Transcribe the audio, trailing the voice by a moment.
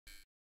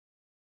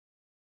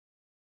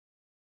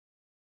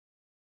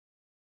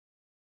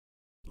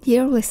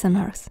Dear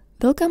listeners,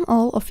 welcome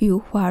all of you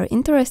who are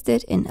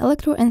interested in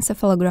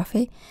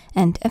electroencephalography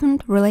and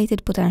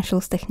event-related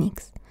potentials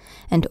techniques,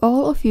 and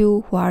all of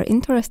you who are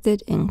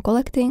interested in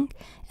collecting,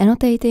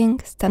 annotating,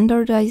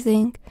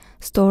 standardizing,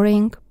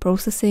 storing,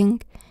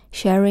 processing,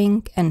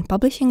 sharing, and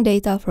publishing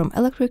data from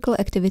electrical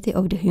activity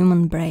of the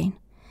human brain.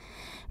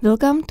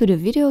 Welcome to the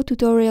video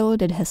tutorial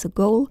that has a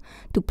goal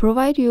to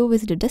provide you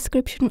with the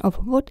description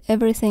of what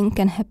everything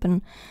can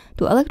happen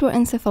to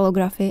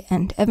electroencephalography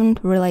and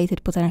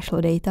event-related potential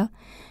data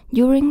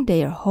during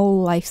their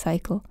whole life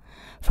cycle,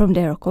 from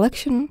their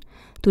collection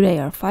to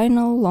their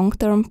final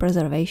long-term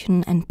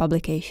preservation and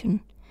publication.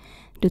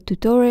 The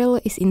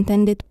tutorial is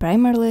intended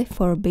primarily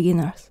for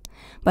beginners,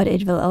 but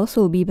it will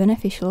also be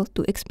beneficial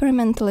to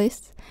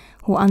experimentalists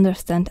who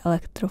understand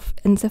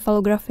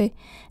electroencephalography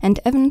and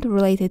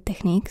event-related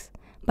techniques,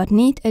 but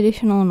need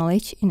additional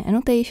knowledge in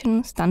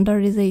annotation,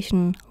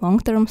 standardization,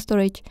 long-term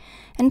storage,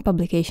 and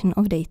publication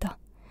of data.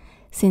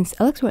 Since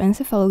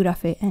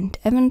electroencephalography and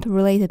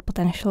event-related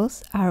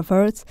potentials are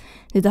words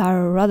that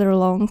are rather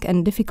long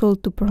and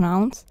difficult to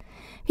pronounce,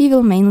 we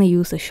will mainly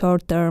use a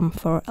short term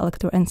for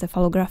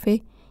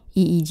electroencephalography,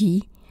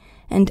 EEG,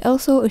 and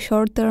also a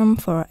short term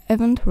for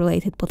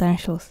event-related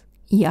potentials,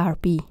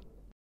 ERP.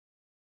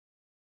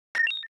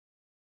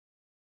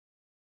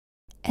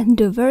 At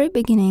the very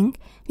beginning,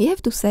 we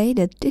have to say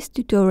that this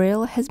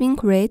tutorial has been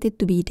created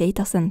to be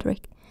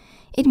data-centric.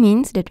 It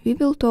means that we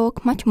will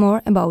talk much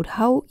more about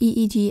how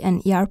EEG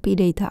and ERP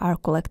data are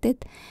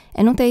collected,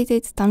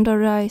 annotated,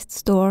 standardized,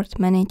 stored,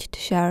 managed,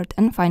 shared,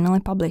 and finally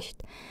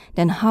published,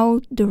 than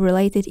how the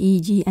related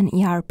EEG and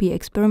ERP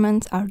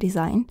experiments are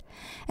designed,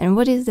 and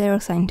what is their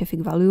scientific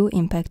value,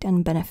 impact,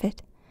 and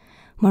benefit.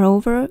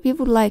 Moreover, we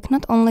would like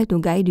not only to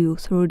guide you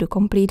through the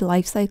complete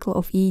life cycle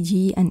of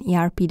EEG and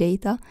ERP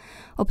data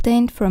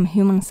obtained from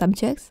human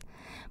subjects,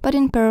 but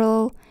in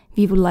parallel,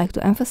 we would like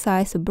to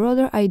emphasize a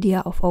broader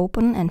idea of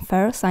open and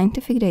fair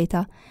scientific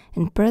data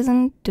and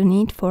present the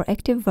need for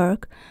active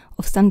work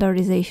of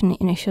standardization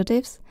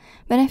initiatives,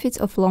 benefits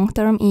of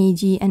long-term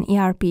EEG and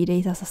ERP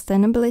data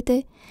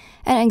sustainability,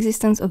 and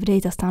existence of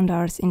data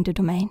standards in the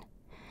domain.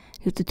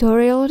 The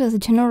tutorial does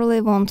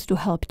generally want to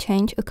help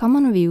change a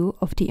common view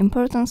of the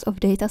importance of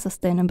data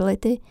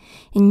sustainability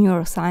in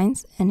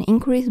neuroscience and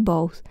increase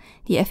both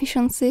the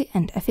efficiency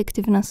and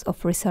effectiveness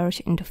of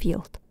research in the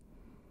field.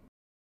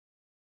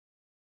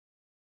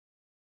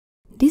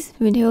 This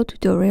video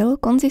tutorial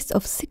consists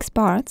of 6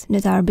 parts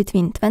that are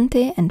between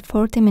 20 and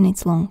 40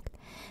 minutes long.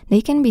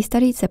 They can be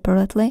studied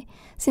separately,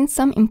 since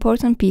some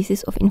important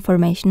pieces of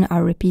information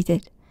are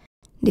repeated.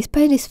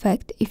 Despite this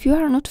fact, if you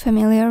are not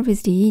familiar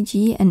with the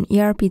EEG and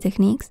ERP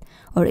techniques,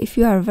 or if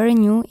you are very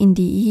new in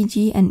the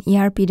EEG and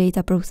ERP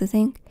data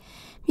processing,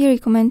 we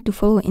recommend to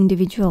follow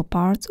individual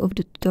parts of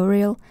the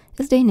tutorial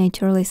as they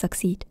naturally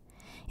succeed.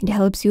 It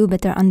helps you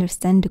better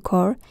understand the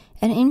core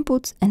and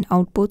inputs and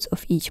outputs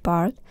of each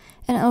part,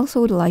 and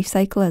also the life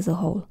cycle as a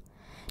whole.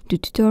 The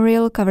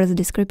tutorial covers a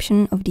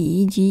description of the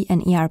EEG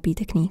and ERP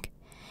technique,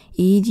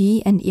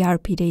 EEG and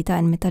ERP data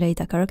and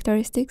metadata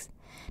characteristics,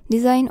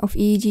 design of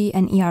EEG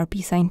and ERP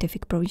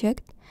scientific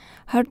project,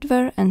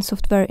 hardware and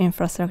software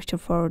infrastructure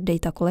for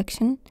data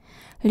collection,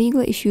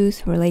 legal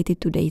issues related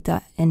to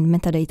data and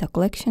metadata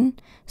collection,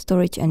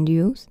 storage and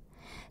use,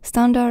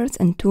 standards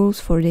and tools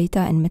for data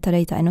and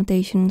metadata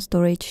annotation,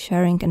 storage,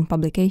 sharing and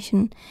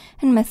publication,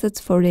 and methods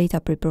for data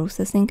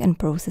preprocessing and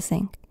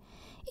processing.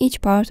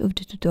 Each part of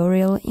the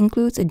tutorial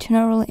includes a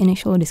general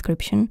initial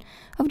description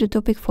of the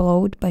topic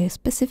followed by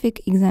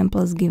specific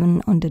examples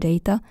given on the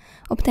data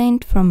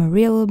obtained from a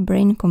real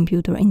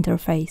brain-computer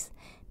interface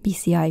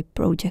 (BCI)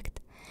 project.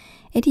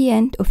 At the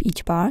end of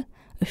each part,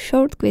 a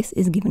short quiz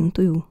is given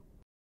to you.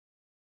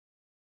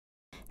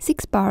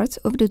 6 parts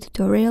of the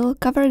tutorial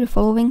cover the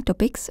following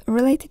topics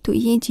related to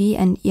EEG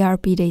and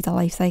ERP data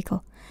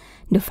lifecycle.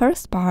 The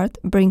first part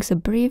brings a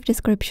brief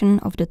description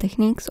of the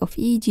techniques of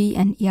EEG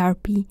and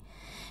ERP,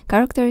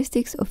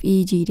 characteristics of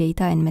EEG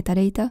data and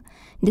metadata,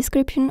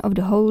 description of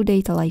the whole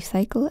data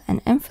lifecycle,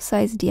 and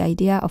emphasize the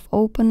idea of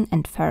open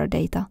and fair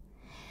data.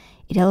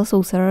 It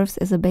also serves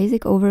as a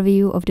basic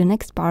overview of the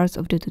next parts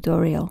of the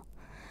tutorial.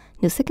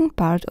 The second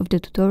part of the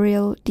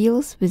tutorial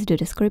deals with the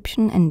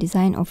description and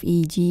design of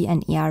EEG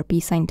and ERP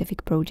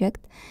scientific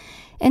project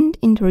and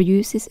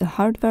introduces a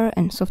hardware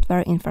and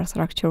software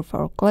infrastructure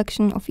for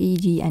collection of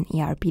EEG and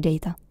ERP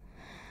data.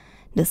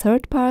 The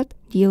third part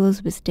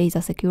deals with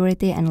data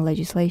security and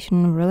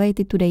legislation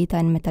related to data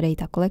and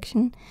metadata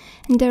collection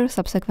and their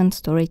subsequent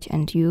storage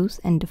and use,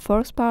 and the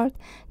fourth part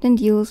then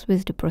deals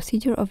with the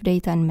procedure of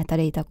data and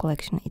metadata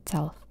collection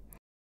itself.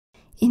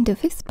 In the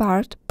fifth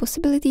part,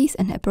 possibilities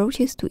and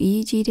approaches to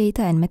EEG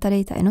data and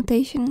metadata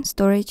annotation,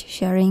 storage,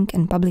 sharing,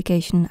 and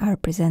publication are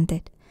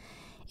presented.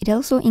 It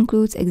also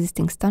includes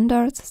existing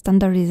standards,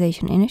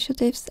 standardization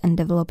initiatives, and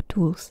developed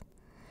tools.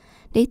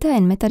 Data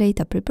and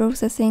metadata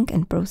preprocessing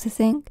and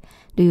processing,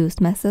 the used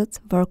methods,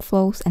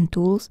 workflows, and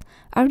tools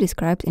are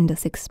described in the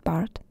sixth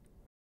part.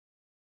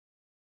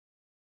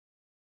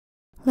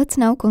 Let's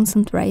now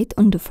concentrate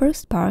on the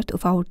first part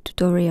of our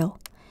tutorial,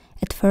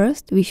 At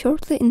first, we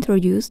shortly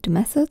introduce the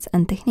methods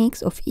and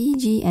techniques of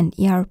EEG and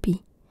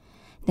ERP.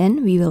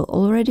 Then we will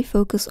already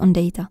focus on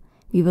data.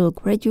 We will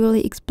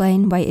gradually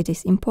explain why it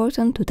is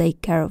important to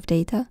take care of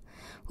data,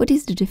 what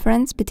is the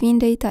difference between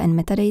data and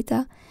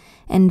metadata,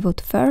 and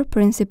what FAIR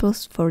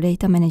principles for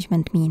data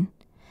management mean.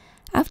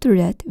 After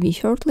that, we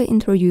shortly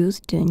introduce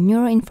the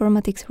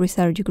Neuroinformatics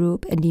Research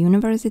Group at the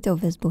University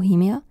of West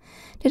Bohemia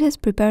that has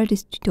prepared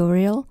this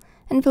tutorial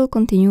and will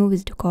continue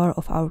with the core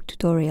of our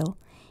tutorial,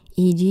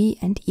 EEG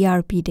and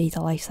ERP data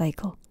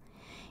lifecycle.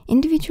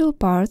 Individual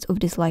parts of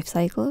this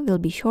lifecycle will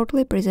be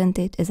shortly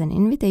presented as an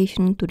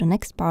invitation to the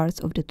next parts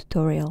of the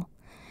tutorial.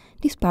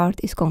 This part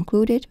is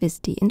concluded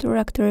with the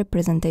introductory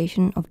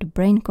presentation of the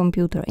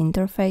brain-computer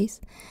interface,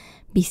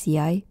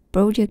 BCI,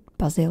 project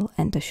puzzle,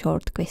 and a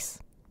short quiz.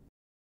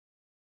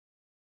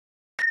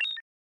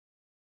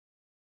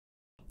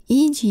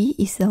 EEG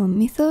is a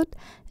method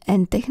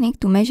and technique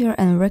to measure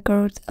and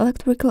record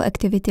electrical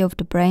activity of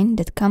the brain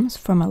that comes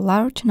from a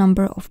large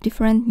number of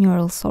different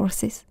neural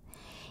sources.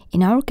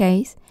 In our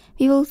case,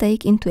 we will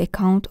take into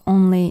account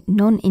only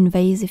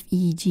non-invasive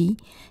EEG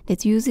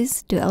that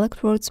uses the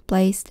electrodes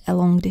placed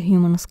along the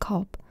human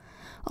scalp,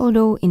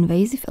 although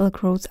invasive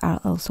electrodes are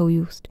also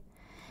used.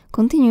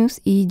 Continuous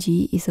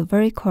EEG is a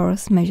very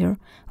coarse measure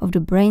of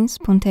the brain's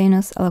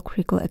spontaneous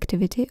electrical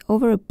activity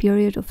over a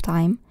period of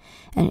time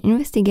and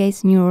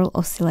investigates neural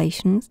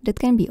oscillations that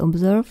can be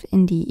observed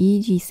in the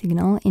EEG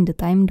signal in the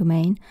time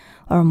domain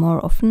or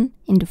more often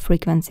in the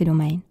frequency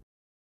domain.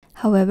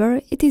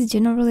 However, it is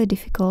generally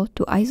difficult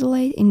to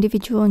isolate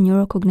individual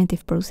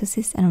neurocognitive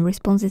processes and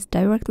responses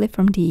directly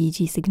from the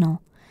EEG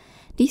signal.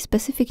 These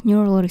specific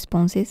neural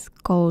responses,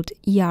 called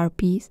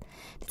ERPs,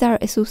 that are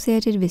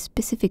associated with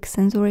specific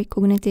sensory,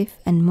 cognitive,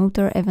 and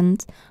motor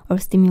events or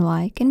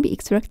stimuli can be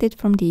extracted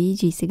from the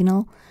EEG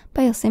signal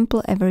by a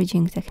simple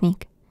averaging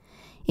technique.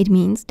 It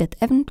means that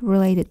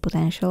event-related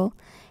potential,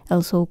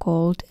 also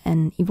called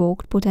an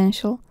evoked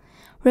potential,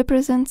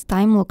 represents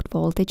time-locked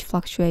voltage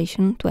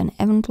fluctuation to an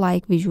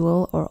event-like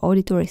visual or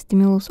auditory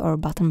stimulus or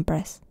button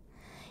press.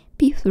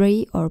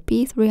 P3 or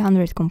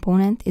P300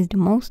 component is the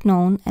most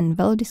known and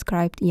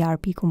well-described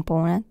ERP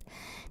component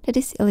that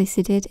is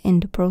elicited in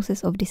the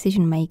process of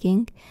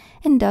decision-making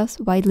and thus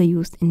widely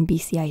used in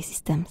BCI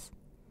systems.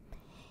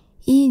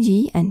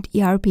 EEG and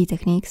ERP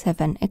techniques have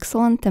an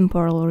excellent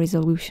temporal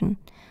resolution,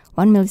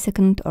 1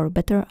 millisecond or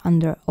better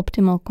under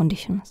optimal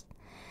conditions.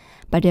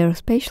 But their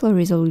spatial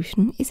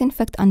resolution is in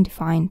fact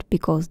undefined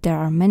because there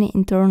are many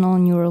internal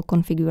neural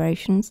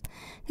configurations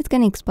that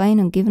can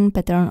explain a given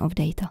pattern of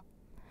data.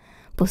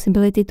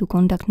 Possibility to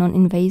conduct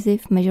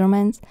non-invasive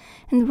measurements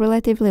and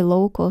relatively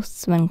low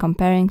costs when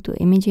comparing to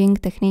imaging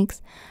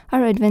techniques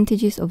are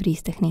advantages of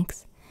these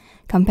techniques.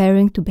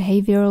 Comparing to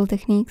behavioral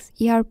techniques,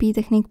 ERP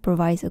technique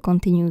provides a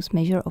continuous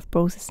measure of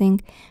processing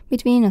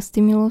between a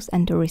stimulus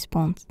and a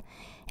response,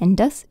 and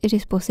thus it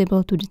is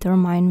possible to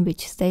determine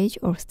which stage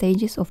or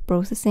stages of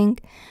processing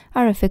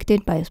are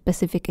affected by a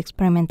specific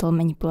experimental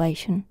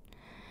manipulation.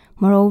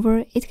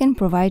 Moreover, it can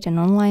provide an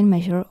online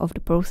measure of the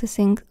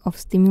processing of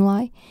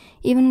stimuli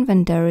even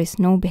when there is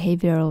no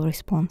behavioral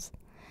response.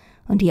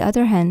 On the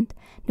other hand,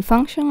 the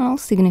functional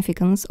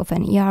significance of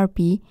an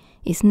ERP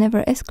is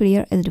never as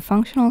clear as the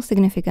functional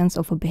significance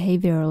of a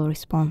behavioral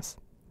response.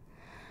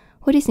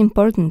 What is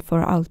important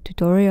for our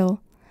tutorial?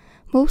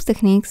 Both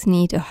techniques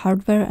need a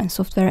hardware and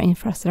software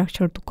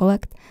infrastructure to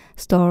collect,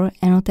 store,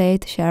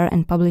 annotate, share,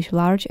 and publish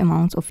large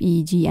amounts of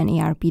EEG and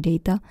ERP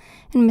data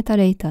and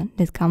metadata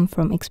that come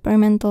from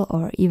experimental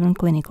or even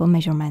clinical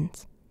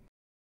measurements.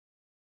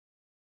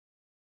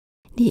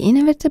 The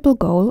inevitable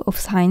goal of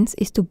science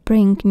is to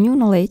bring new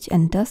knowledge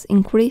and thus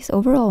increase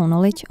overall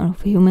knowledge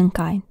of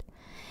humankind.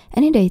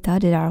 Any data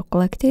that are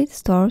collected,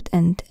 stored,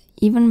 and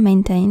even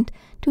maintained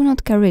do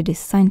not carry this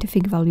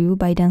scientific value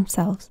by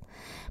themselves,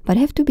 but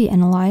have to be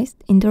analyzed,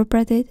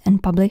 interpreted,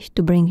 and published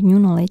to bring new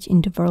knowledge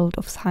in the world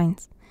of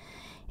science.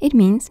 It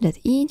means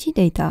that EEG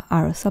data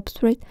are a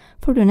substrate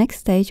for the next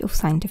stage of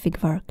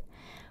scientific work.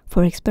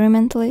 For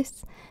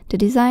experimentalists, the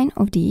design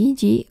of the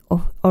EEG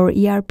or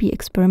ERP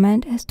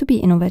experiment has to be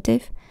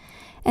innovative,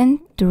 and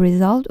the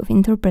result of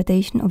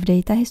interpretation of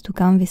data has to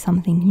come with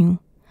something new.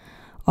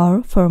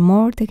 Or, for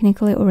more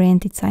technically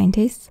oriented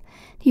scientists,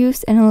 the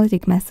used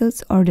analytic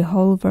methods or the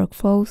whole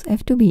workflows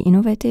have to be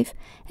innovative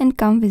and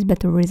come with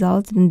better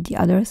results than the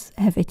others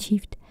have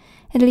achieved,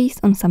 at least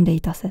on some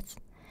datasets.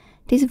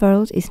 This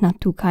world is not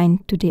too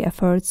kind to the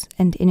efforts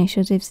and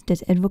initiatives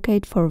that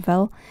advocate for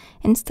well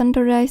and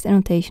standardized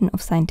annotation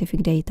of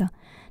scientific data,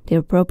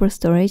 their proper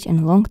storage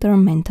and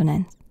long-term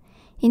maintenance.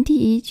 In the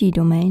EEG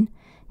domain,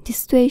 the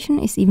situation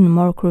is even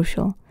more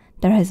crucial.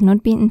 There has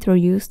not been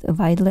introduced a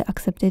widely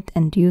accepted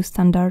and used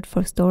standard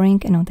for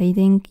storing and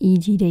annotating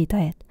EEG data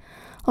yet,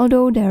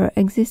 although there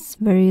exists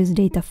various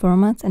data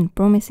formats and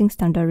promising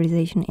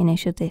standardization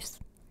initiatives.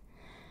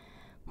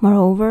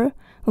 Moreover,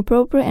 a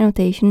proper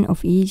annotation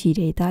of EEG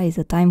data is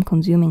a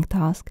time-consuming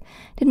task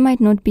that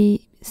might not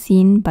be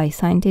seen by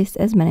scientists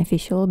as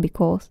beneficial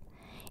because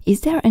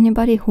is there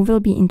anybody who will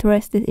be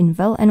interested in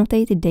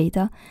well-annotated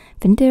data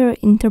when their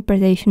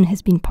interpretation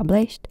has been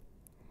published?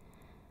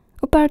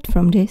 Apart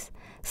from this,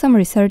 some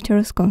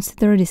researchers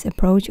consider this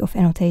approach of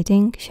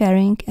annotating,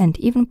 sharing, and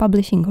even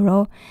publishing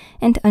raw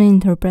and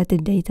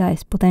uninterpreted data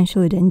as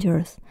potentially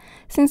dangerous,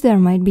 since there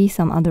might be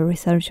some other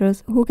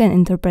researchers who can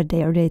interpret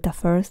their data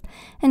first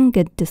and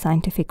get the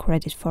scientific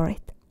credit for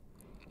it.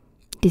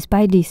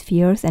 Despite these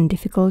fears and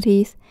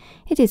difficulties,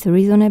 it is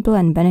reasonable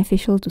and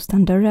beneficial to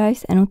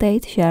standardize,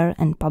 annotate, share,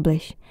 and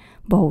publish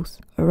both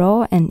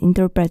raw and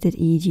interpreted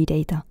EEG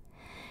data.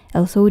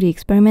 Also, the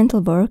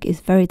experimental work is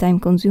very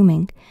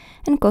time-consuming,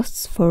 and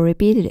costs for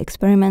repeated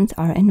experiments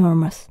are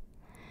enormous.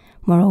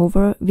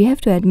 Moreover, we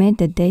have to admit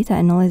that data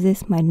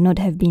analysis might not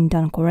have been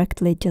done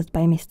correctly just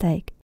by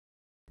mistake.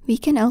 We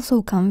can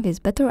also come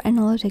with better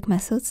analytic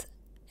methods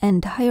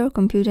and higher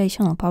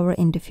computational power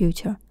in the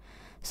future.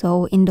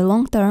 So, in the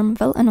long term,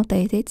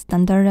 well-annotated,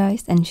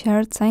 standardized, and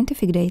shared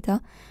scientific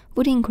data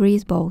would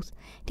increase both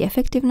the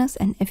effectiveness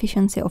and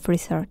efficiency of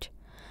research.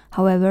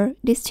 However,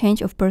 this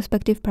change of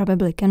perspective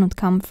probably cannot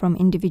come from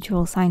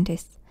individual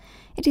scientists.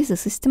 It is a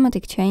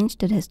systematic change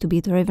that has to be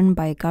driven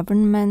by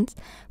governments,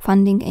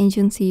 funding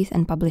agencies,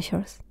 and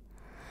publishers.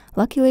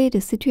 Luckily,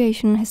 the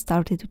situation has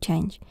started to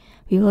change.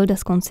 We will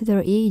thus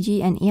consider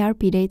EEG and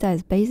ERP data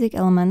as basic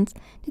elements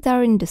that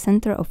are in the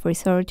center of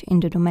research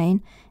in the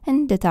domain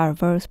and that are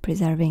worth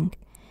preserving.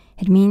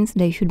 It means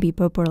they should be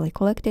properly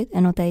collected,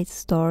 annotated,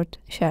 stored,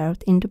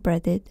 shared,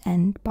 interpreted,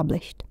 and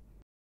published.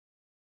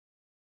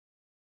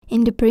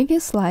 In the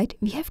previous slide,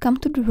 we have come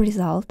to the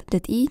result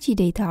that EEG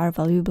data are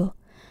valuable.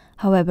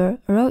 However,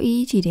 raw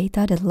EEG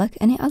data that lack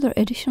any other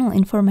additional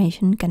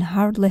information can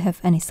hardly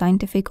have any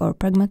scientific or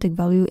pragmatic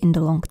value in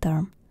the long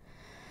term.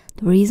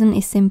 The reason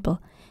is simple.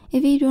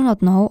 If we do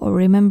not know or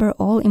remember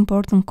all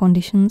important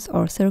conditions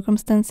or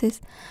circumstances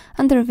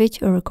under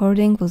which a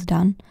recording was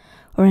done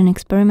or an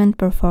experiment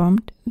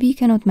performed, we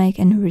cannot make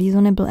any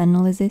reasonable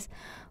analysis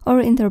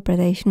or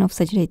interpretation of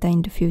such data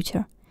in the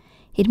future.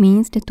 It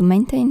means that to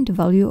maintain the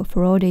value of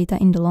raw data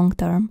in the long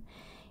term,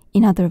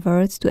 in other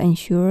words, to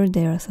ensure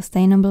their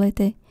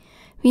sustainability,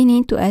 we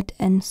need to add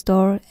and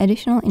store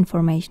additional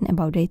information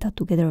about data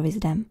together with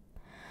them.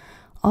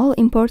 All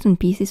important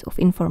pieces of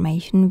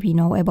information we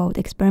know about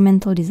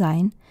experimental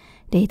design,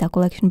 data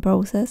collection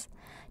process,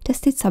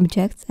 tested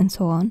subjects, and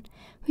so on,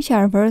 which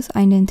are worth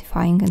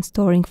identifying and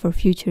storing for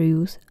future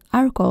use,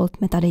 are called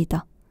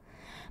metadata.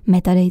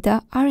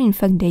 Metadata are in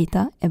fact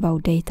data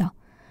about data.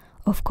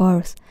 Of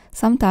course,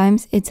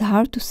 sometimes it's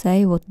hard to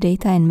say what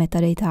data and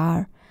metadata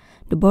are.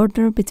 The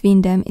border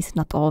between them is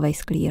not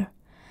always clear.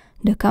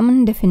 The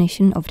common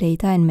definition of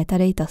data and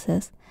metadata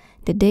says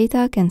that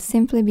data can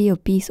simply be a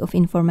piece of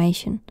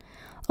information,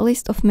 a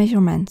list of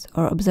measurements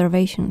or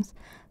observations,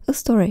 a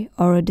story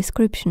or a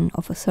description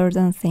of a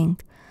certain thing,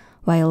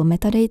 while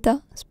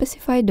metadata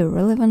specify the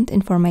relevant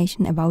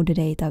information about the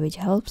data which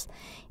helps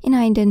in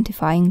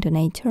identifying the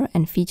nature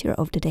and feature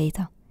of the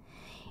data.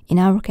 In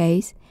our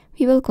case,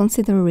 we will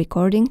consider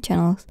recording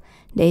channels,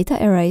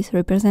 data arrays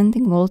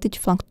representing voltage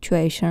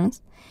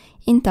fluctuations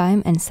in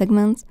time and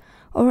segments,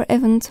 or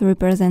events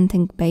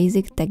representing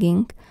basic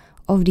tagging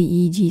of the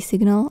EEG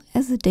signal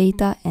as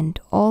data, and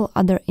all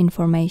other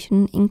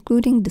information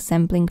including the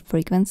sampling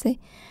frequency,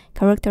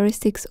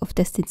 characteristics of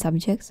tested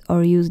subjects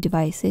or used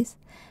devices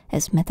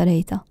as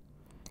metadata.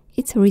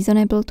 It's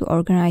reasonable to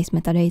organize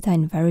metadata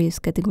in various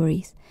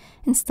categories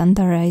and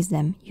standardize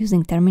them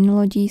using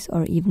terminologies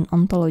or even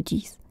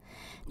ontologies.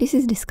 This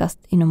is discussed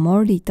in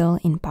more detail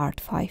in Part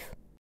 5.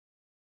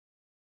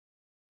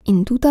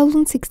 In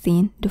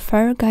 2016, the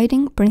FAIR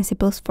Guiding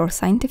Principles for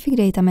Scientific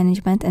Data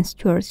Management and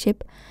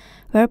Stewardship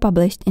were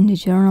published in the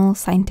journal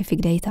Scientific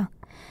Data,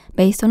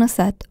 based on a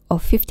set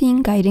of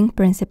 15 guiding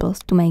principles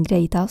to make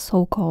data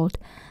so-called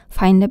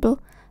findable,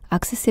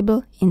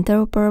 accessible,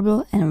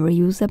 interoperable, and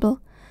reusable.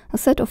 A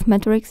set of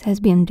metrics has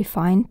been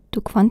defined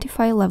to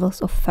quantify levels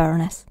of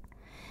fairness.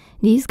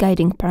 These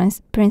guiding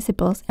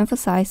principles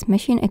emphasize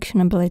machine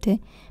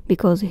actionability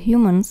because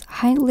humans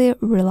highly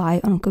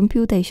rely on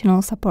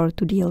computational support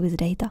to deal with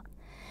data.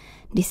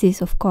 This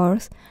is, of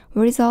course, a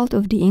result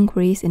of the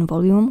increase in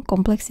volume,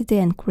 complexity,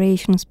 and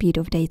creation speed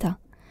of data.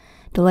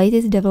 The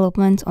latest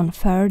developments on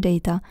FAIR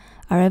data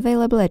are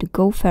available at the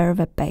GoFAIR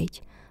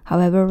webpage.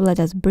 However, let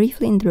us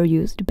briefly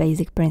introduce the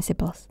basic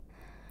principles.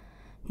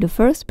 The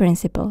first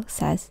principle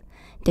says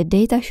that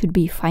data should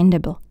be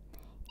findable.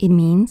 It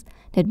means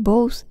that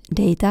both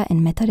data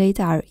and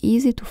metadata are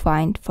easy to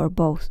find for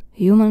both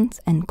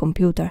humans and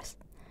computers.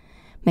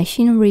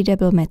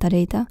 Machine-readable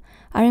metadata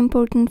are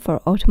important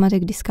for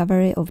automatic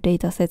discovery of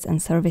datasets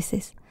and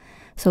services,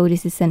 so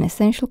this is an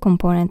essential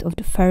component of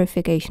the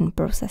verification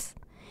process.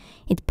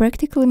 It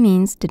practically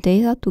means the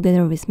data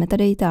together with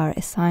metadata are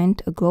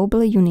assigned a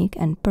globally unique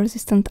and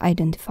persistent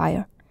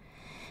identifier.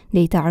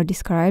 Data are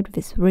described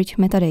with rich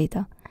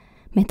metadata.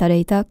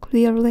 Metadata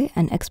clearly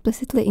and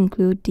explicitly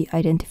include the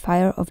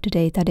identifier of the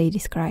data they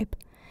describe,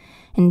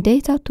 and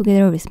data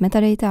together with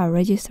metadata are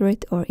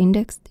registered or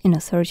indexed in a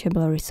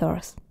searchable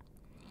resource.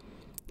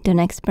 The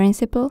next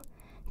principle,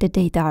 that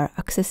data are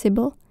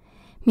accessible,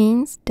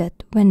 means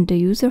that when the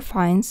user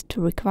finds the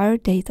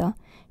required data,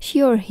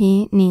 She or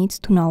he needs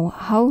to know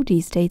how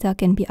these data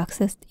can be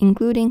accessed,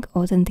 including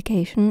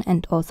authentication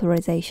and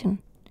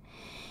authorization.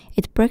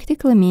 It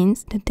practically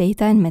means that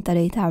data and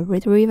metadata are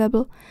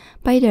retrievable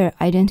by their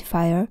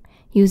identifier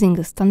using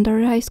a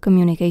standardized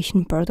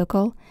communication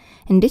protocol,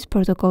 and this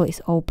protocol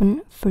is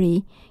open,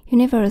 free,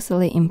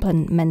 universally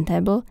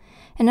implementable,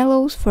 and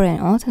allows for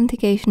an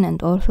authentication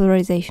and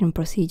authorization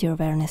procedure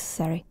where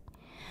necessary.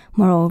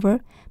 Moreover,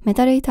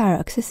 metadata are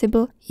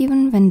accessible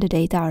even when the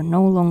data are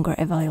no longer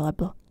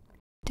available.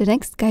 The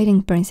next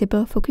guiding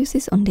principle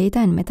focuses on data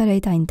and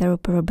metadata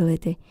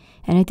interoperability,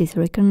 and it is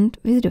reckoned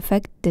with the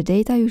fact that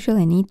data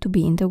usually need to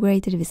be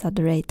integrated with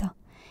other data.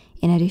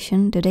 In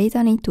addition, the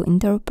data need to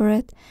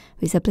interoperate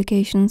with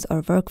applications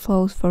or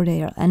workflows for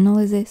their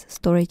analysis,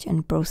 storage,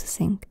 and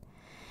processing.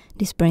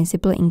 This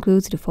principle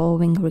includes the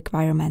following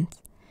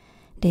requirements.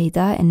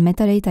 Data and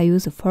metadata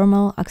use a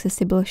formal,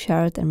 accessible,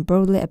 shared, and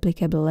broadly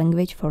applicable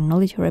language for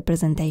knowledge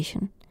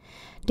representation.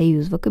 They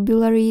use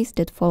vocabularies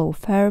that follow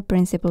FAIR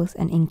principles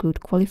and include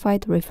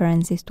qualified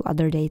references to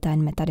other data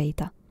and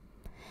metadata.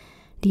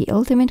 The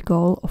ultimate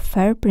goal of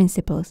FAIR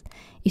principles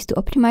is to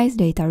optimize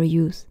data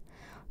reuse.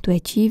 To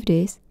achieve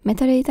this,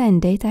 metadata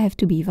and data have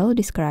to be well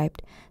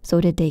described so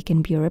that they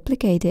can be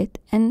replicated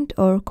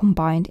and/or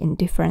combined in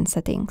different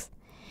settings.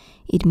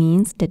 It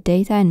means that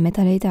data and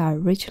metadata are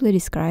richly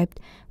described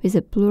with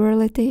a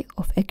plurality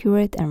of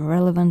accurate and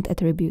relevant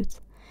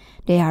attributes.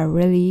 They are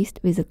released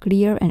with a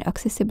clear and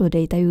accessible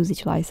data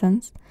usage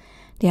license.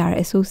 They are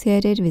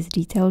associated with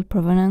detailed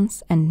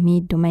provenance and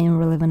meet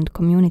domain-relevant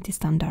community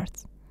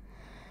standards.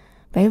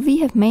 While we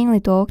have mainly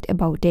talked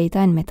about data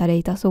and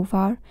metadata so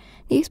far,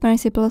 these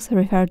principles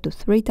refer to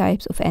three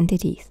types of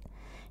entities: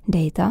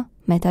 data,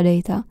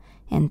 metadata,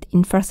 and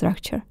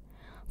infrastructure.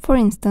 For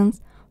instance,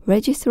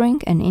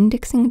 registering and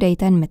indexing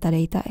data and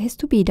metadata has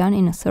to be done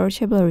in a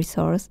searchable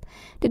resource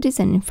that is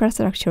an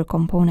infrastructure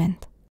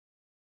component.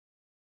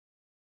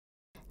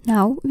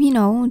 Now we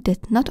know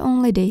that not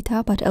only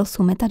data but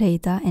also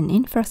metadata and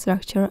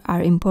infrastructure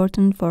are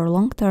important for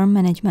long-term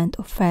management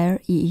of FAIR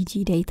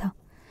EEG data.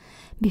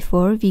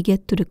 Before we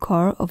get to the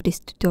core of this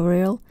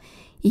tutorial,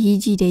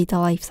 EEG data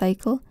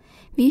lifecycle,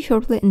 we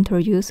shortly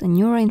introduce a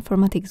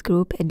neuroinformatics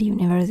group at the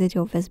University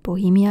of West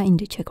Bohemia in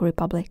the Czech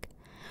Republic.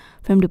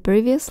 From the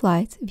previous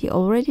slides, we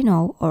already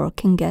know or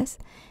can guess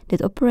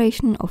that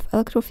operation of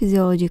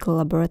electrophysiological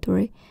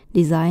laboratory,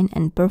 design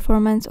and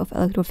performance of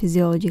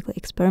electrophysiological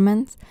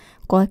experiments,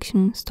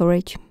 collection,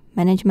 storage,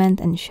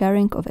 management and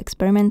sharing of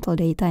experimental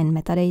data and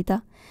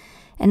metadata,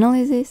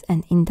 analysis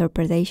and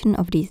interpretation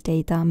of these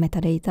data,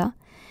 metadata,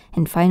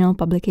 and final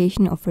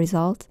publication of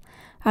results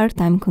are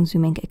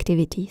time-consuming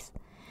activities.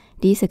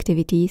 These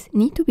activities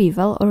need to be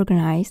well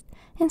organized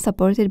and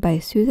supported by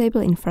a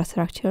suitable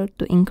infrastructure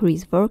to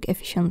increase work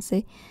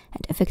efficiency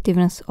and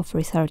effectiveness of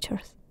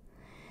researchers.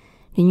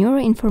 The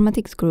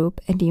Neuroinformatics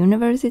Group at the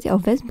University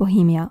of West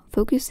Bohemia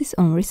focuses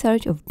on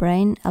research of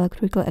brain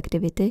electrical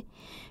activity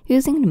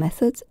using the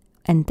methods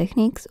and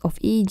techniques of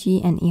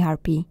EEG and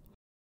ERP.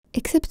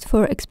 Except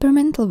for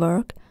experimental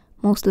work,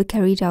 mostly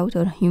carried out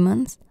on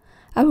humans,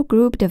 our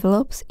group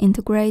develops,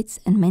 integrates,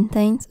 and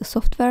maintains a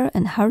software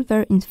and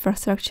hardware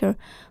infrastructure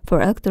for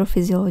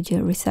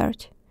electrophysiology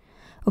research.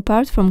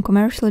 Apart from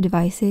commercial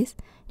devices,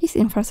 this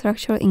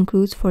infrastructure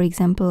includes, for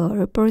example, a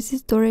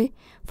repository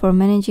for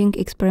managing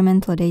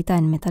experimental data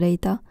and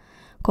metadata,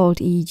 called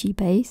EEG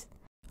Base,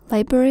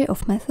 library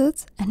of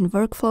methods and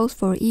workflows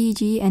for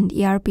EEG and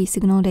ERP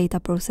signal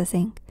data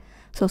processing,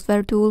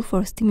 software tool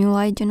for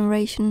stimuli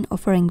generation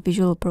offering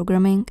visual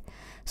programming,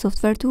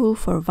 software tool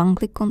for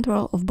one-click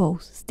control of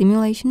both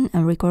stimulation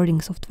and recording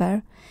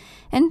software,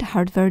 and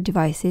hardware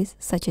devices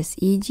such as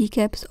EEG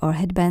caps or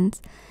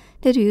headbands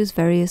that use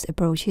various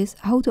approaches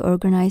how to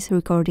organize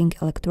recording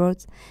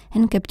electrodes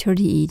and capture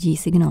the EEG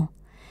signal.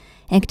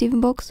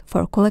 ActiveBox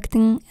for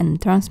collecting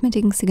and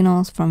transmitting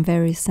signals from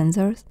various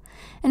sensors,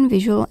 and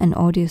visual and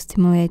audio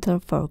stimulator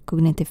for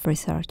cognitive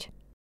research.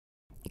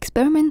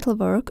 Experimental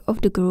work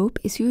of the group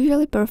is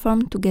usually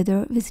performed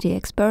together with the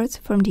experts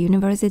from the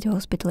University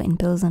Hospital in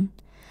Pilsen.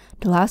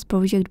 The last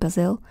project,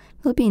 Basil,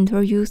 will be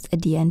introduced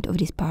at the end of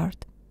this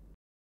part.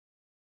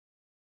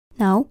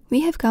 Now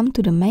we have come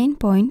to the main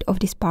point of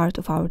this part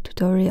of our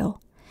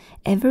tutorial.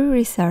 Every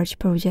research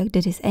project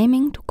that is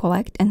aiming to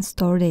collect and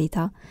store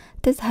data,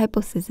 test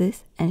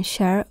hypotheses, and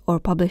share or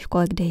publish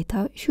collect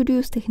data should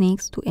use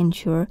techniques to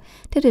ensure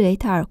that the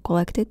data are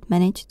collected,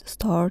 managed,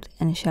 stored,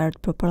 and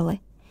shared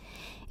properly.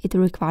 It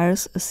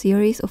requires a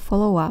series of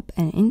follow-up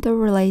and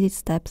interrelated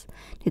steps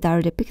that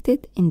are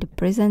depicted in the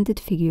presented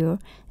figure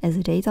as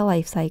a data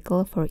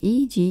lifecycle for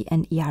EEG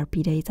and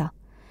ERP data.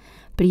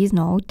 Please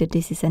note that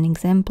this is an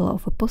example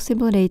of a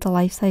possible data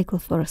lifecycle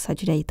for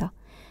such data.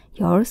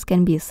 Yours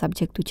can be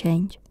subject to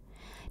change.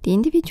 The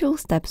individual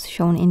steps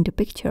shown in the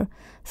picture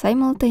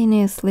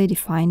simultaneously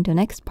define the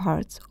next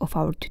parts of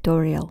our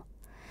tutorial.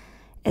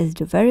 As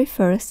the very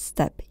first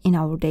step in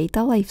our data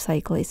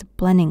lifecycle is the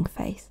planning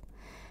phase.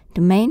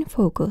 The main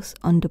focus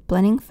on the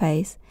planning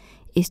phase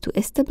is to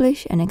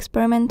establish an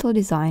experimental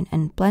design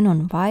and plan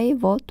on why,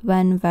 what,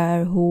 when,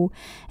 where, who,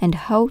 and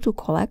how to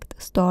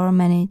collect, store,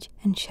 manage,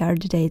 and share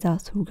the data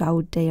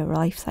throughout their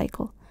life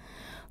cycle.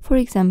 For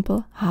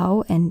example,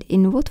 how and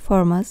in what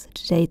formats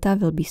the data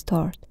will be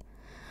stored.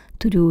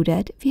 To do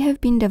that, we have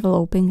been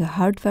developing a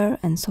hardware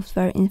and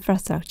software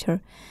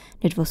infrastructure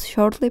that was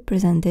shortly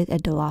presented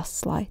at the last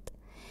slide.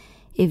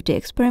 If the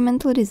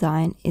experimental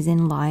design is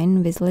in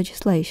line with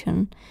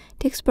legislation,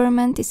 the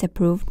experiment is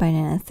approved by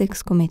an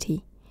ethics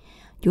committee.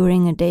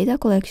 During a data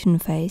collection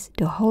phase,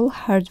 the whole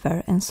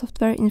hardware and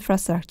software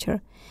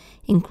infrastructure,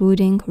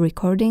 including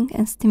recording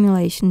and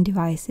stimulation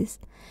devices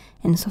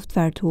and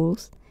software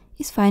tools,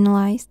 is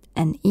finalized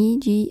and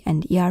EEG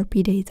and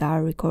ERP data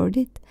are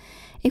recorded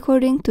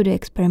according to the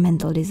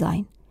experimental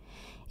design.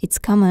 It's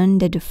common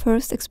that the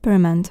first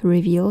experiment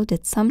revealed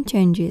that some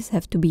changes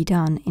have to be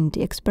done in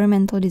the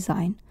experimental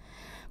design,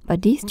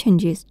 but these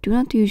changes do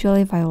not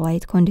usually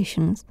violate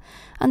conditions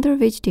under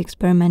which the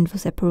experiment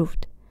was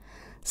approved.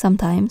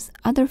 Sometimes,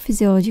 other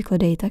physiological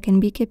data can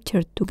be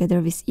captured together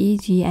with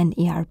EEG and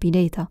ERP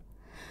data.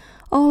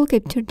 All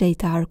captured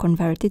data are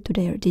converted to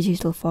their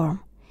digital form.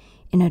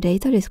 In a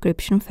data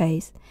description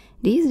phase,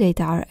 these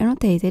data are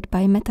annotated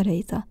by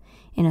metadata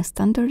in a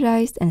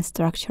standardized and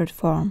structured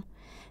form,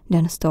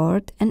 then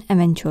stored and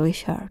eventually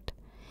shared.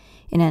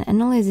 In an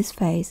analysis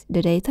phase,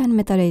 the data and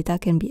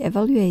metadata can be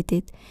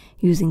evaluated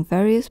using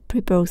various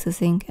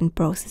preprocessing and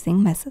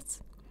processing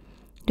methods.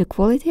 The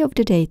quality of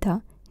the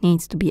data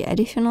needs to be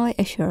additionally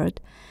assured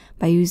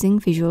by using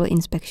visual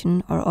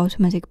inspection or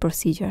automatic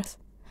procedures.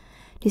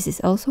 This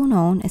is also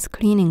known as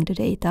cleaning the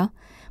data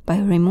by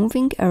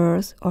removing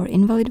errors or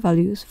invalid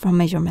values from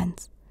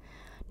measurements.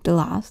 The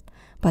last,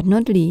 but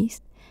not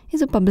least,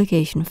 is a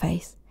publication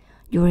phase.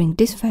 During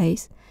this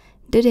phase,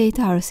 the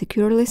data are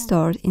securely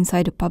stored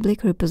inside a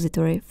public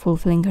repository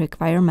fulfilling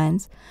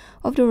requirements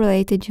of the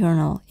related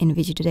journal in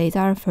which the data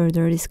are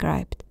further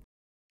described.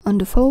 On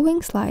the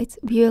following slides,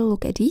 we will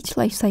look at each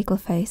lifecycle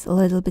phase a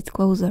little bit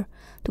closer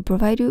to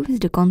provide you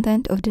with the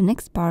content of the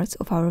next parts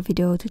of our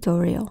video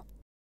tutorial.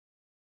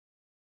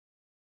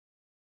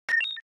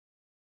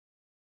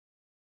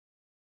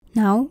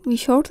 Now, we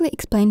shortly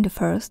explain the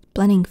first,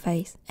 planning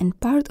phase, and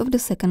part of the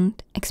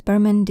second,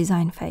 experiment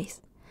design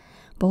phase.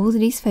 Both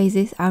these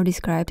phases are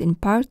described in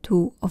part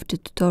 2 of the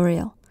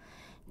tutorial.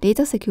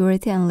 Data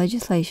security and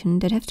legislation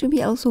that have to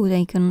be also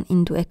taken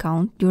into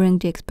account during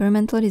the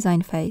experimental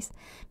design phase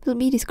will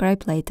be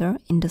described later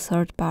in the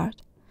third part.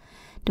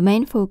 The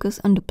main focus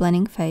on the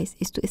planning phase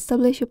is to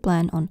establish a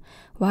plan on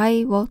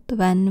why, what,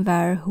 when,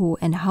 where, who,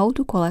 and how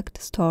to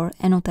collect, store,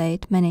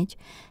 annotate, manage,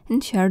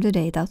 and share the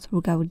data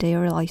throughout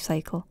their life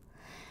cycle.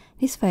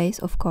 This phase,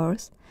 of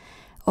course,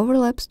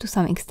 overlaps to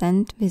some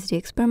extent with the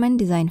experiment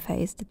design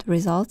phase that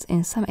results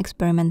in some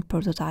experiment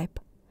prototype.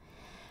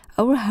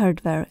 Our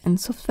hardware and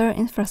software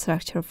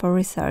infrastructure for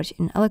research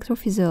in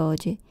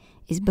electrophysiology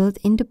is built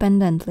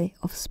independently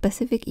of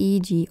specific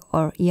EEG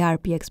or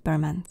ERP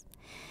experiments.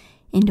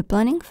 In the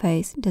planning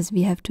phase, thus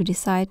we have to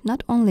decide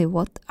not only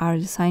what are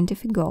the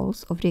scientific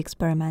goals of the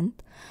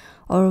experiment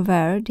or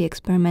where the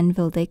experiment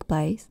will take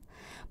place,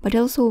 but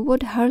also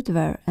what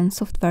hardware and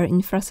software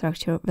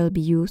infrastructure will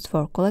be used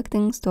for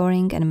collecting,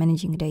 storing, and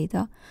managing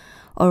data,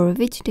 or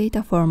which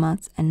data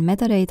formats and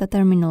metadata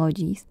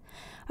terminologies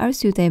are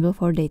suitable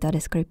for data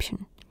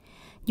description.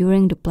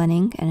 During the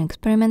planning and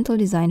experimental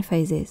design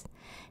phases,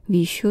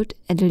 we should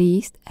at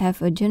least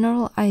have a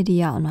general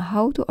idea on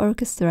how to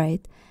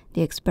orchestrate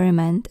the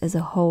experiment as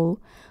a whole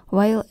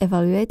while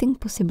evaluating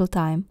possible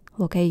time,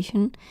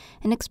 location,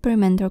 and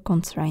experimental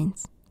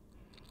constraints.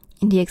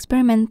 In the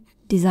experiment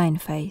design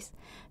phase,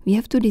 we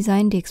have to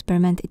design the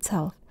experiment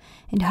itself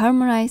and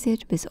harmonize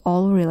it with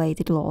all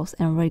related laws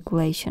and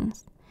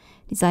regulations.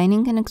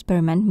 Designing an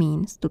experiment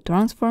means to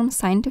transform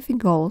scientific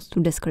goals to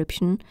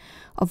description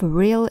of a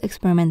real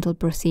experimental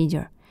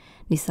procedure,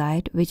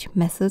 decide which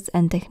methods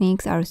and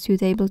techniques are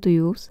suitable to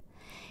use.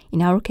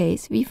 In our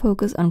case, we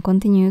focus on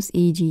continuous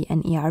EEG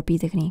and ERP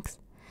techniques.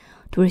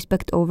 To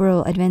respect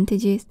overall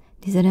advantages,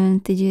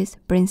 disadvantages,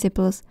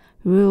 principles,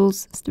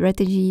 rules,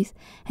 strategies,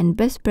 and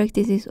best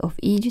practices of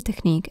each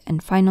technique,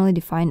 and finally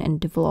define and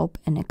develop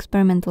an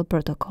experimental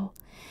protocol,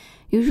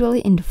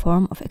 usually in the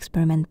form of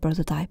experiment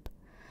prototype.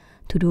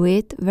 To do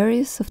it,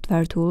 various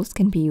software tools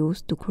can be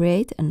used to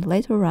create and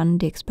later run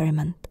the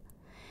experiment.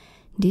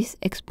 This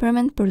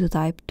experiment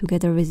prototype,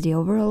 together with the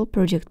overall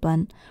project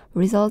plan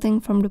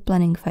resulting from the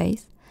planning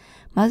phase,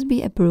 must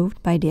be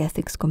approved by the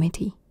ethics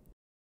committee.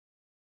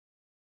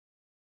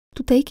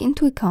 To take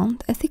into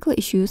account ethical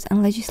issues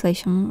and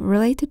legislation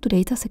related to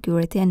data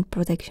security and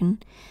protection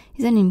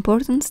is an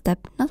important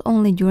step not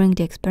only during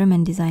the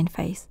experiment design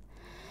phase.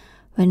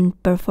 When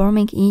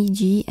performing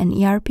EEG and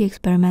ERP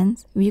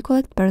experiments, we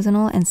collect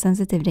personal and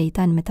sensitive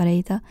data and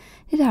metadata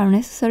that are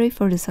necessary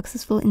for the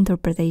successful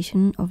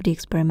interpretation of the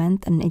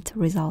experiment and its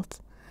results.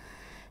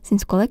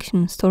 Since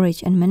collection,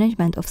 storage, and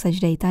management of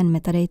such data and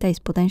metadata is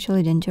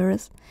potentially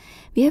dangerous,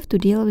 we have to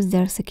deal with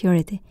their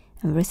security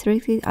and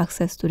restricted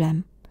access to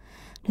them.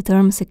 The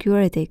term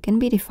security can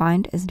be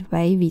defined as the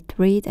way we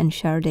treat and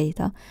share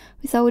data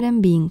without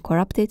them being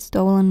corrupted,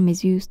 stolen,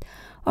 misused,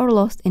 or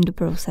lost in the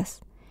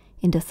process.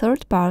 In the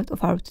third part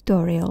of our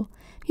tutorial,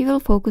 we will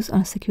focus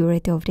on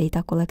security of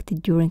data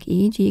collected during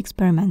EEG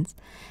experiments,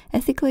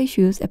 ethical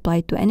issues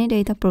applied to any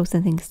data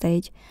processing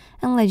stage,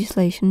 and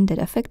legislation that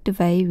affect the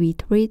way we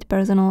treat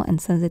personal and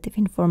sensitive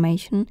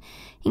information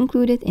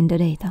included in the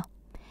data.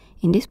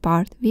 In this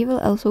part, we will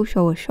also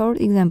show a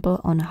short example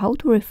on how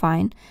to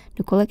refine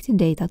the collected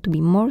data to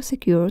be more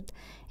secured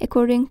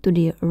according to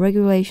the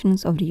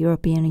regulations of the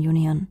European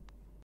Union.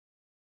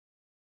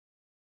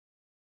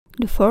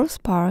 The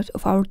first part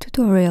of our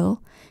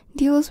tutorial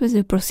deals with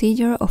the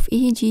procedure of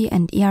EEG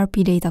and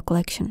ERP data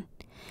collection.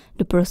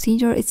 The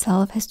procedure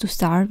itself has to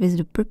start with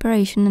the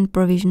preparation and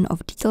provision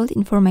of detailed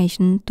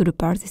information to the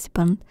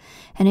participant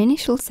and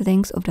initial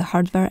settings of the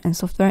hardware and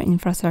software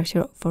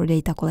infrastructure for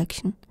data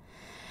collection.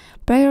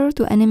 Prior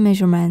to any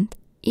measurement,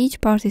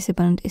 each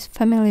participant is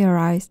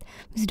familiarized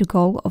with the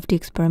goal of the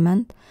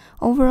experiment,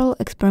 overall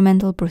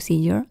experimental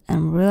procedure,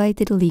 and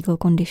related legal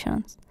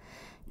conditions.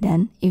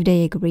 Then, if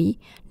they agree,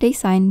 they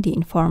sign the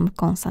informed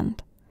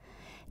consent.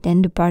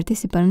 Then the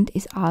participant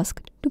is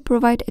asked to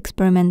provide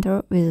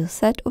experimenter with a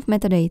set of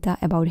metadata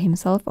about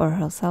himself or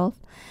herself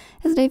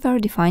as they were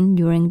defined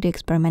during the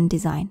experiment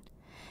design.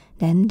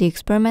 Then the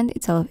experiment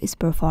itself is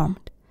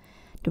performed.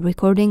 The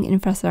recording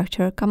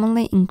infrastructure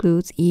commonly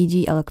includes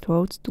EEG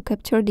electrodes to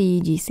capture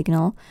the EEG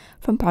signal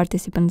from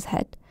participant's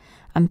head,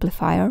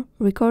 amplifier,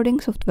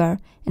 recording software,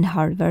 and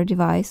hardware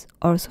device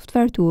or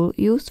software tool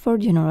used for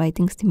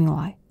generating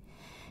stimuli.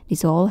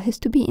 This all has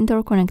to be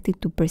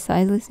interconnected to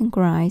precisely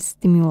synchronize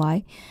stimuli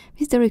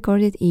with the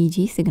recorded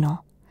EEG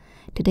signal.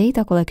 The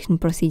data collection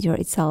procedure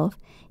itself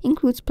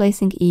includes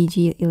placing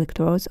EEG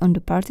electrodes on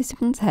the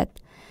participant's head,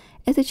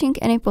 attaching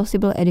any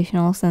possible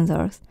additional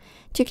sensors,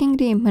 checking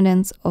the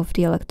impedance of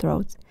the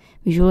electrodes,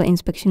 visual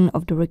inspection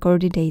of the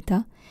recorded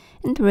data,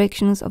 and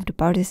reactions of the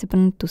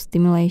participant to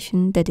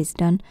stimulation that is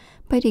done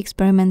by the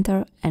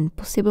experimenter, and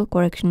possible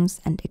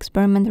corrections and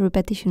experiment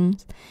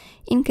repetitions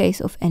in case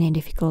of any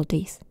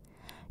difficulties.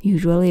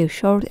 Usually a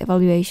short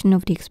evaluation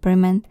of the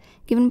experiment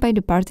given by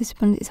the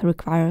participant is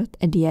required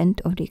at the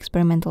end of the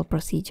experimental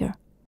procedure.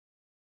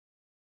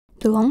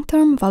 The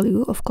long-term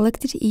value of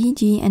collected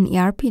EEG and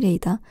ERP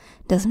data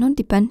does not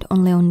depend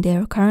only on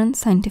their current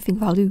scientific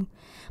value,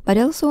 but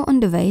also on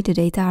the way the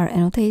data are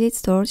annotated,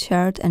 stored,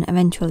 shared, and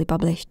eventually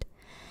published.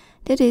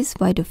 That is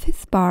why the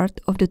fifth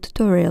part of the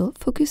tutorial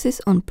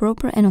focuses on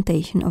proper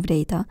annotation of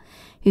data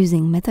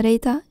using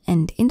metadata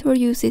and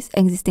introduces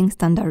existing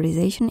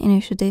standardization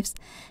initiatives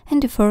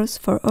and efforts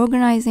for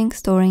organizing,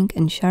 storing,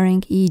 and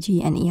sharing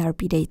EEG and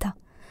ERP data.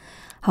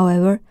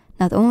 However,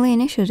 not only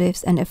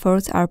initiatives and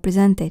efforts are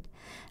presented,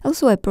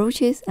 also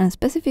approaches and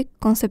specific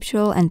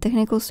conceptual and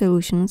technical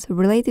solutions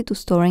related to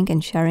storing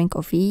and sharing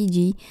of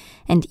EEG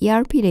and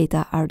ERP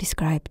data are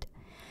described.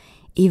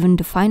 Even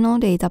the final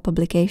data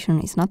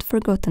publication is not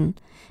forgotten,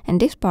 and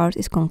this part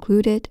is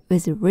concluded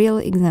with the real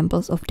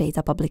examples of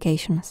data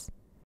publications.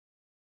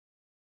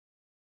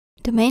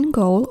 The main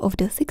goal of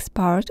the sixth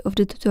part of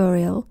the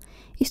tutorial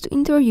is to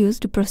introduce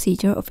the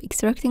procedure of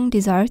extracting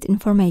desired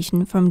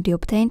information from the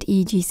obtained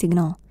EEG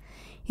signal.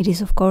 It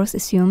is of course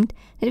assumed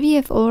that we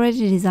have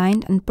already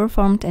designed and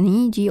performed an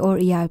EEG or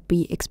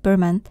ERP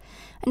experiment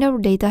and our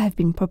data have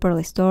been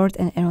properly stored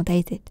and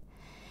annotated,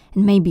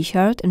 and may be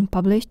shared and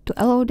published to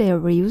allow their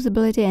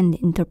reusability and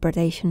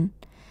interpretation.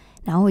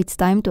 Now it's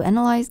time to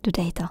analyze the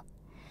data.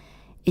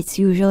 It's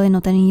usually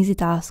not an easy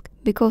task,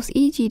 because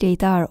EEG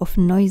data are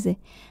often noisy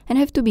and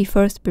have to be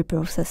first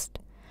preprocessed.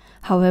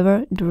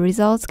 However, the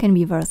results can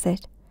be worth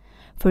it.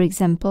 For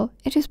example,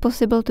 it is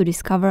possible to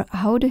discover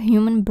how the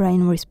human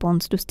brain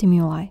responds to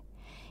stimuli.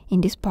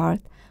 In this part,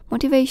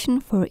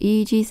 motivation for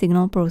EEG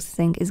signal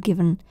processing is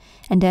given,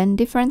 and then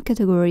different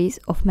categories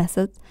of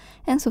methods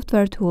and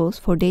software tools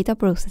for data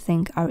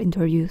processing are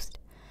introduced.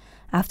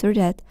 After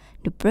that,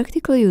 the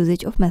practical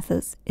usage of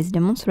methods is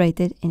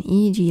demonstrated in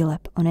EEG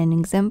Lab on an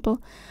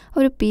example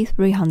of the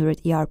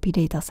P300 ERP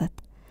dataset.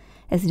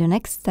 As the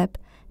next step,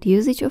 the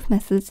usage of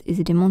methods is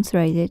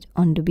demonstrated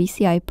on the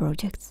BCI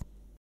projects.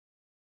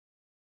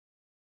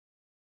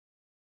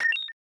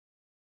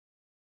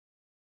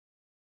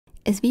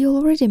 As we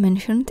already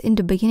mentioned in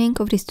the beginning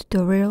of this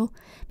tutorial,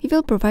 we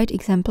will provide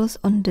examples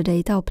on the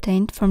data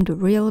obtained from the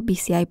real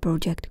BCI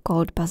project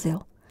called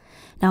Basil.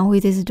 Now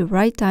it is the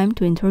right time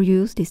to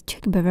introduce this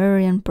Czech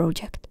Bavarian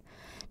project.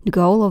 The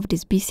goal of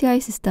this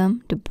BCI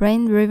system, the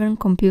brain-driven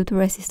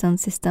computer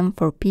assistance system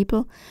for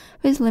people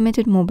with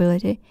limited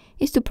mobility,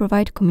 is to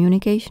provide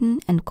communication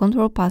and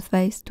control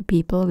pathways to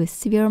people with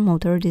severe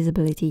motor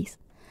disabilities.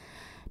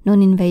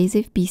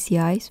 Non-invasive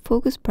BCIs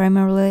focus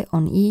primarily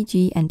on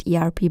EEG and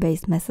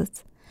ERP-based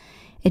methods.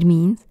 It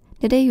means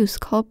that they use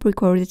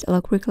scalp-recorded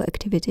electrical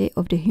activity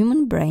of the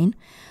human brain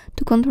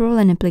to control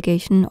an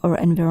application or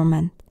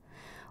environment.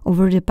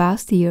 Over the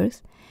past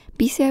years,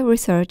 BCI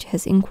research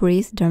has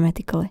increased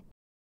dramatically.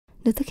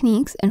 The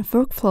techniques and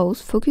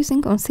workflows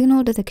focusing on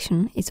signal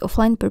detection, its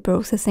offline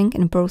preprocessing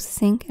and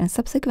processing, and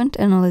subsequent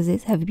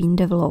analysis have been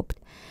developed,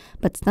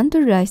 but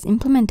standardized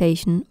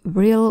implementation,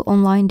 real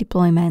online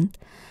deployment,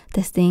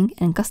 testing,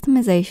 and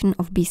customization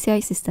of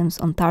BCI systems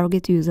on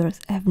target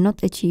users have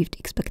not achieved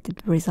expected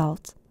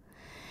results.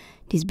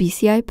 This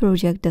BCI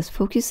project thus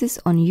focuses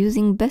on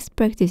using best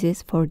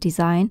practices for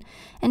design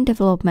and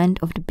development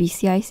of the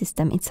BCI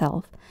system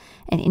itself,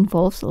 and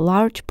involves a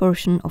large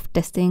portion of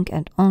testing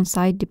and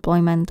on-site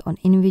deployment on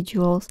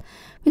individuals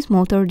with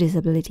motor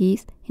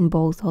disabilities in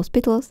both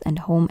hospitals and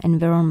home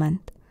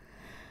environment.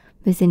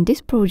 Within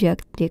this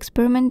project, the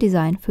experiment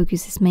design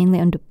focuses mainly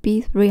on the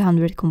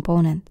P300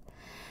 component,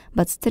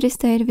 but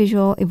steady-state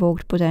visual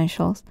evoked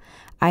potentials,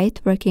 eye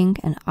tracking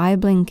and eye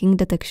blinking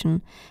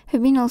detection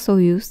have been also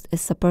used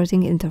as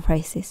supporting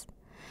interfaces.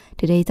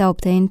 The data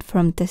obtained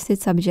from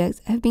tested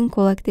subjects have been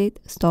collected,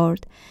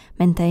 stored,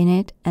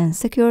 maintained, and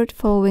secured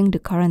following the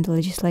current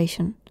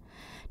legislation.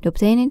 The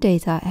obtained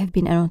data have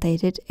been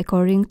annotated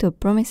according to a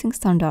promising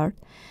standard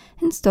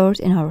and stored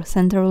in our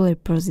central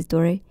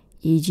repository,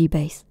 EEG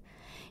base.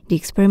 The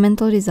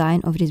experimental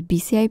design of this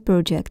BCI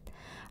project,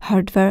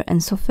 hardware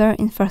and software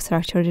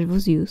infrastructure that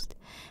was used,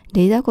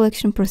 data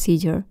collection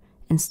procedure,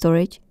 and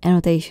storage,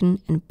 annotation,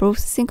 and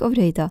processing of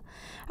data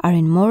are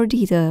in more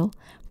detail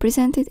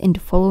presented in the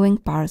following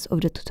parts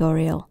of the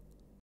tutorial.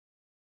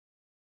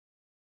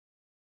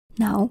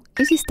 Now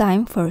it is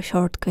time for a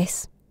short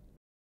quiz.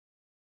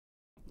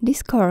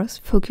 This course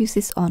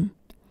focuses on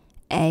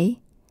A.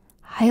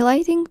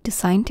 Highlighting the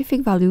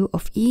scientific value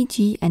of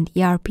EEG and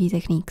ERP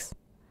techniques.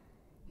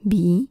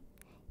 B.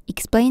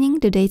 Explaining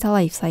the data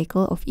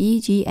lifecycle of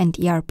EEG and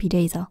ERP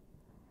data.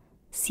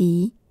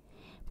 C.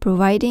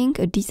 Providing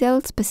a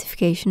detailed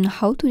specification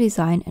how to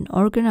design and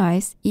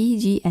organize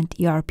EEG and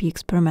ERP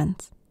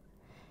experiments.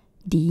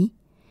 D.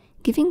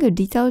 Giving a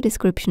detailed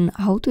description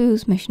how to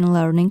use machine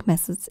learning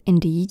methods in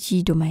the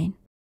EEG domain.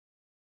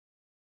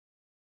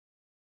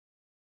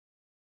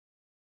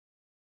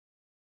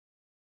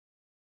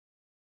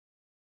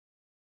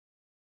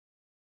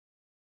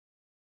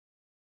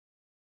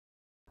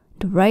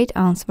 The right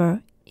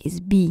answer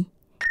is B.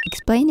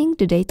 Explaining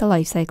the data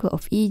lifecycle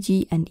of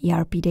EEG and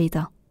ERP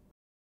data.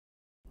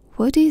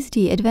 What is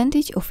the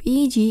advantage of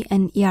EEG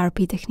and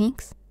ERP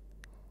techniques?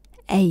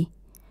 A.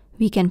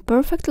 We can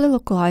perfectly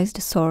localize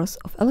the source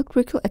of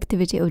electrical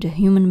activity of the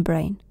human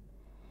brain.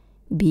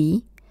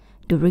 B.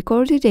 The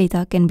recorded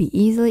data can be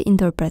easily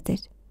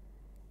interpreted.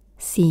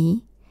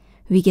 C.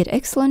 We get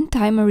excellent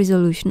time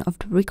resolution of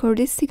the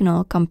recorded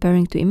signal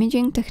comparing to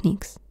imaging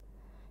techniques.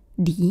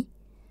 D.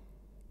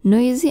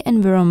 Noisy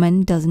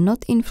environment does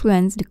not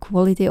influence the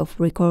quality of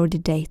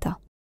recorded data.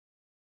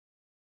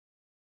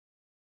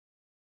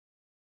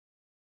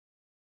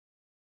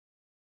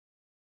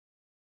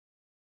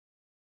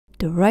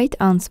 The right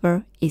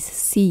answer is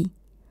C.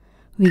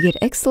 We get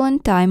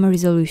excellent time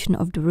resolution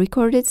of the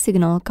recorded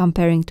signal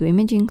comparing to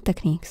imaging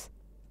techniques.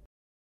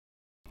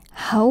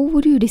 How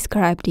would you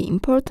describe the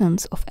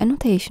importance of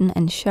annotation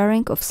and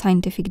sharing of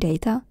scientific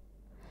data?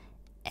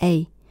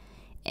 A.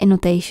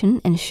 Annotation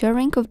and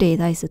sharing of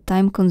data is a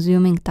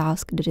time-consuming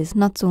task that is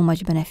not so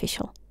much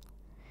beneficial.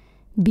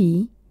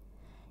 B.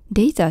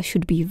 Data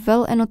should be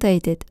well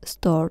annotated,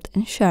 stored,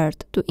 and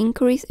shared to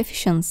increase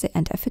efficiency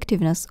and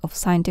effectiveness of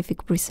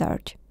scientific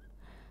research.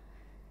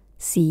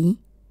 C.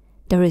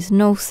 There is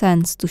no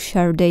sense to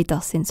share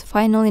data since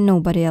finally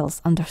nobody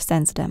else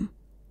understands them.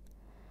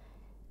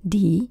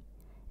 D.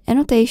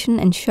 Annotation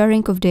and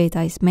sharing of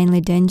data is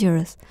mainly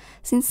dangerous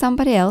since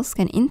somebody else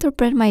can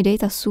interpret my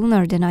data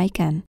sooner than I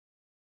can.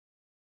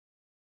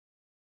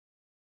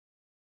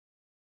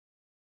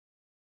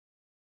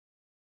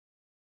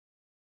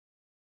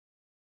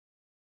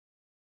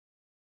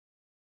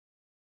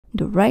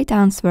 The right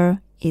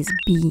answer is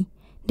B.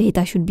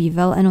 Data should be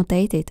well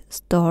annotated,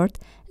 stored,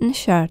 and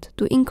shared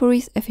to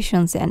increase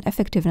efficiency and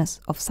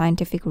effectiveness of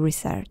scientific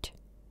research.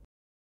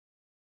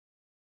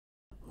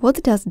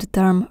 What does the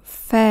term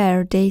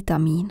fair data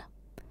mean?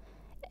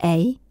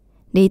 A.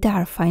 Data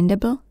are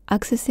findable,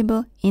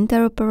 accessible,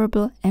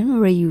 interoperable,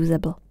 and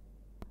reusable.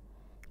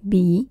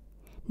 B.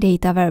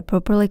 Data were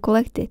properly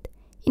collected,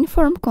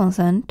 informed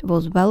consent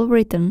was well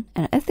written,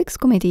 and ethics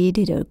committee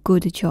did a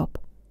good job.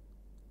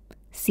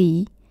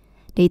 C.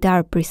 Data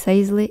are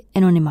precisely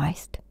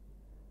anonymized.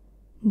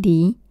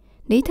 D.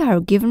 Data are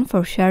given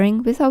for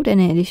sharing without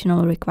any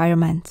additional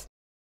requirements.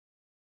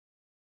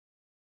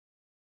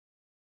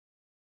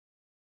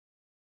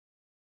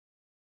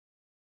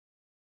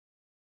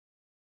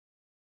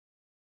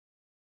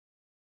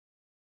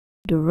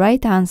 The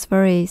right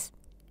answer is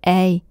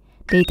A.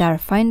 Data are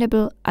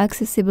findable,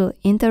 accessible,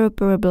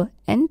 interoperable,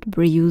 and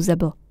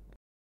reusable.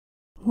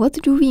 What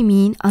do we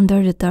mean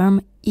under the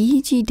term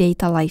EEG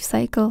data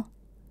lifecycle?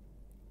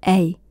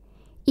 A.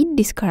 It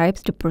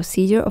describes the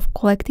procedure of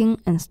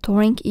collecting and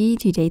storing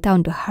EEG data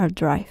on the hard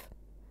drive.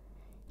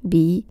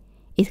 B.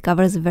 It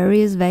covers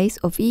various ways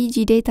of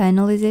EEG data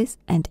analysis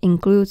and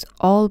includes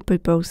all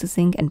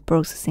preprocessing and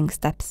processing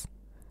steps.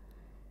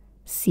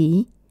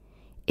 C.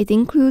 It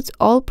includes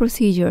all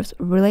procedures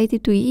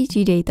related to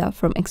EEG data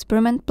from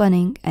experiment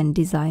planning and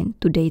design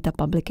to data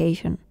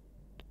publication.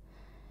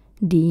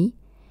 D.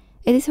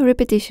 It is a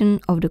repetition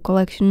of the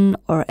collection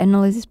or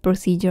analysis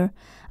procedure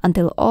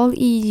until all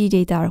EEG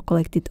data are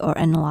collected or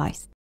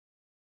analyzed.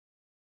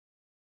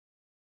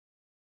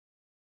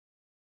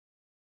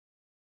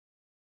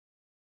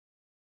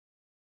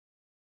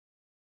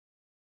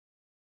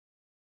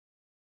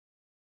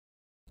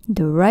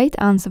 The right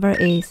answer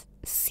is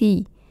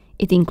C.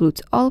 It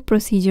includes all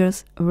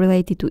procedures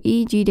related to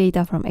EEG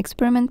data from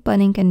experiment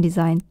planning and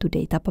design to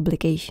data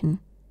publication.